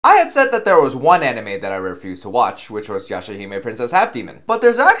I had said that there was one anime that I refused to watch, which was Yashahime Princess Half Demon. But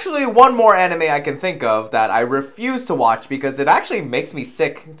there's actually one more anime I can think of that I refuse to watch because it actually makes me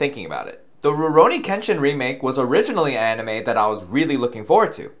sick thinking about it. The Rurouni Kenshin remake was originally an anime that I was really looking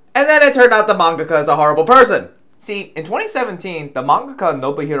forward to. And then it turned out the mangaka is a horrible person. See, in 2017, the mangaka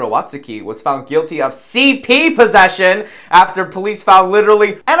Nobuhiro Watsuki was found guilty of CP possession after police found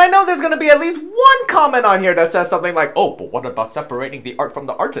literally, and I know there's gonna be at least one comment on here that says something like, oh, but what about separating the art from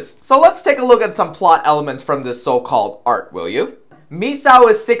the artist? So let's take a look at some plot elements from this so-called art, will you? Misao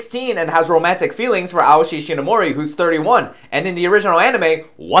is 16 and has romantic feelings for Aoshi Shinomori, who's 31. And in the original anime,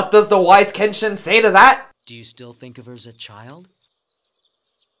 what does the wise Kenshin say to that? Do you still think of her as a child?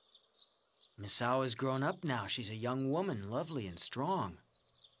 Misao is grown up now. She's a young woman, lovely and strong.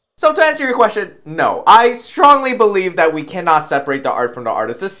 So to answer your question, no. I strongly believe that we cannot separate the art from the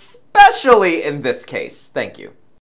artist, especially in this case. Thank you.